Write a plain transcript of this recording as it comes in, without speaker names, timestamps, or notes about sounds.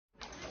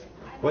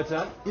What's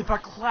that? If a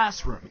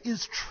classroom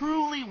is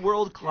truly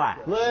world-class,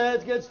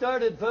 Let's get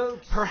started,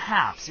 folks.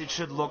 perhaps it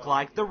should look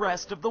like the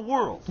rest of the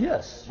world.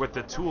 Yes. With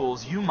the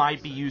tools you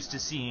might be used to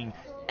seeing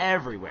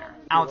everywhere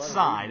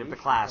outside of the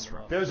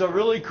classroom. There's a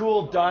really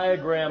cool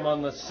diagram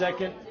on the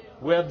second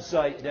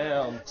website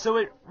down. So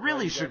it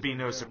really should be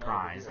no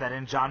surprise that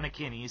in John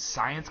McKinney's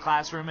science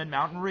classroom at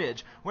Mountain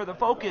Ridge, where the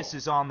focus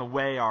is on the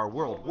way our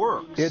world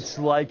works, It's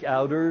like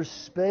outer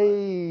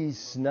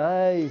space.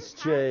 Nice,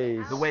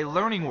 Chase. the way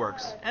learning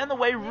works and the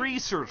way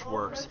research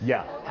works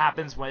Yeah.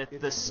 happens with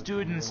the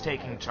students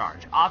taking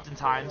charge,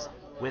 oftentimes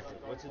with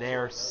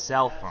their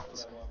cell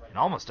phones. It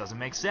almost doesn't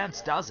make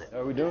sense, does it? How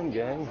are we doing,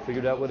 gang?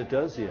 Figured out what it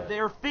does yet?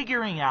 They're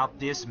figuring out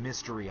this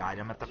mystery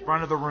item at the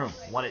front of the room,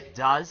 what it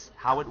does,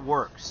 how it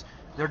works.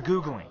 They're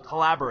Googling,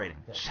 collaborating,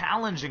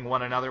 challenging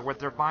one another with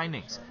their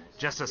findings.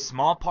 Just a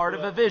small part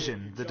of a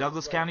vision the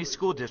Douglas County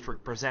School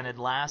District presented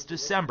last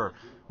December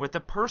with the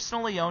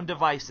Personally Owned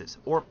Devices,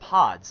 or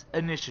PODS,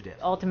 initiative.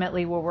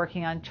 Ultimately, we're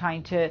working on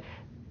trying to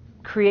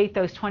create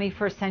those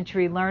 21st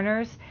century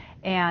learners,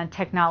 and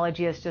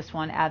technology is just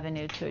one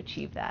avenue to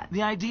achieve that.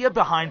 The idea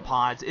behind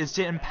PODS is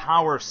to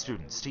empower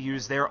students to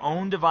use their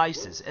own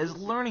devices as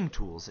learning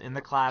tools in the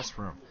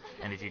classroom.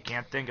 And if you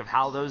can't think of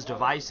how those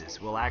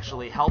devices will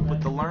actually help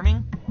with the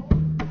learning,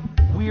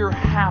 we're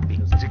happy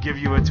to give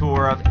you a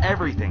tour of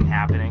everything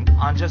happening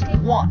on just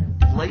one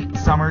late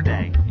summer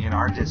day in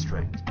our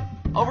district.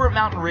 Over at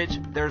Mountain Ridge,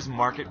 there's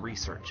market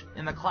research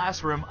in the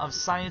classroom of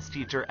science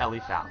teacher Ellie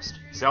Faust.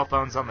 Cell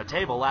phones on the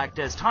table act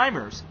as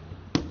timers,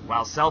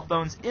 while cell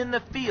phones in the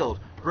field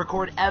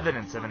record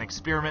evidence of an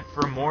experiment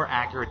for more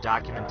accurate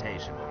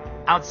documentation.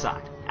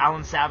 Outside,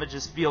 Alan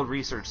Savage's field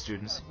research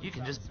students, you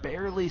can just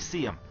barely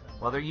see them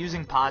while they're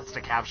using pods to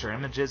capture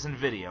images and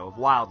video of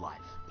wildlife.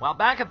 While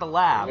back at the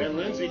lab, And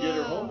Lindsay did her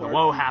the homework.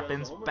 woe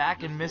happens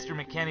back in Mr.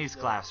 McKinney's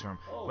classroom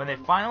when they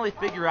finally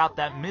figure out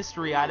that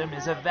mystery item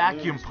is a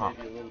vacuum pump,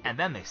 and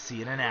then they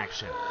see it in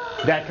action.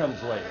 That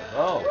comes later.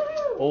 Oh,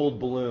 old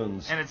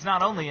balloons. And it's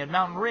not only at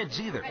Mountain Ridge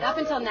either. Up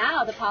until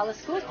now, the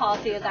school's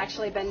policy has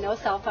actually been no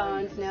cell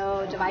phones,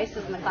 no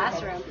devices in the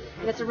classroom.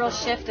 And it's a real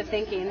shift of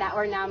thinking that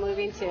we're now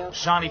moving to.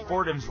 Shawnee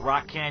Fordham's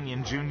Rock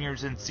Canyon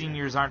juniors and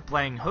seniors aren't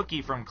playing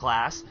hooky from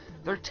class.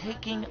 They're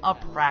taking a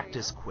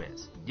practice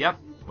quiz. Yep,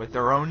 with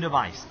their own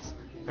devices.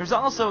 There's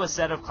also a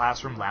set of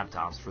classroom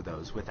laptops for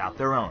those without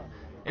their own.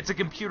 It's a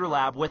computer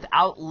lab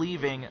without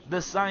leaving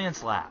the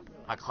science lab.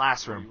 A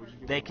classroom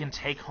they can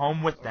take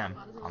home with them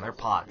on their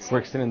pods. We're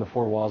extending the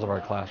four walls of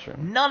our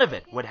classroom. None of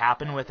it would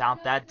happen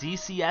without that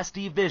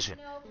DCSD vision,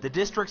 the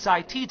district's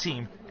IT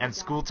team, and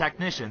school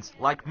technicians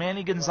like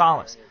Manny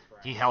Gonzalez.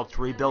 He helped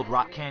rebuild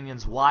Rock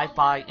Canyon's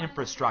Wi-Fi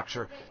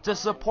infrastructure to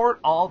support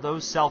all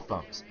those cell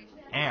phones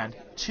and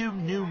 2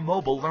 new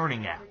mobile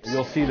learning apps.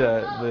 You'll see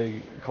the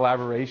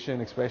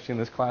collaboration, especially in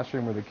this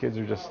classroom where the kids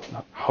are just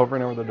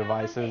hovering over their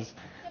devices.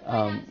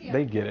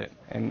 They get it,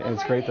 and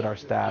it's great that our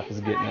staff is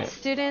getting it.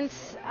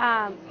 Students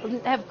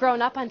have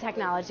grown up on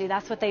technology.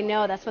 That's what they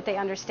know. That's what they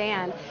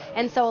understand.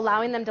 And so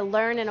allowing them to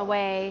learn in a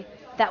way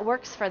that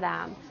works for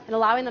them and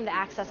allowing them to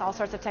access all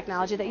sorts of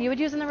technology that you would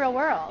use in the real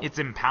world. It's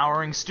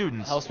empowering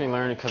students Helps me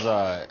learn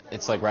because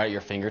it's like right at your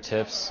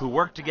fingertips. who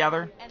work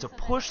together to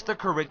push the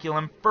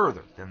curriculum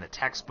further than the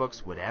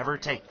textbooks would ever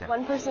take them.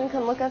 One person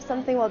can look up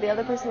something while the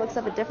other person looks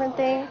up a different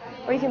thing,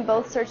 or you can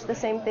both search the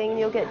same thing and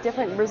you'll get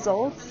different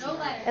results.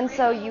 And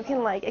so you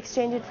can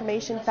exchange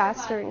information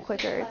faster and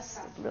quicker. It's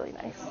really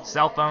nice.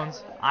 Cell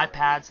phones,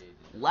 iPads,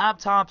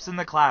 laptops in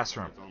the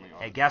classroom.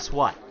 Hey, guess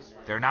what?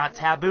 They're not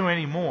taboo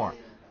anymore.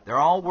 They're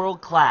all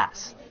world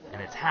class,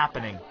 and it's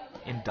happening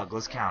in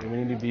Douglas County. We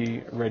need to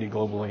be ready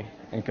globally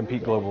and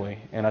compete globally,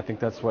 and I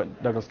think that's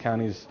what Douglas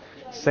County's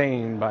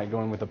saying by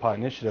going with the POD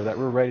initiative, that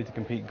we're ready to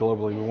compete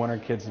globally. We want our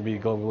kids to be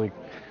globally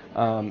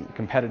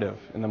competitive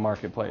in the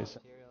marketplace.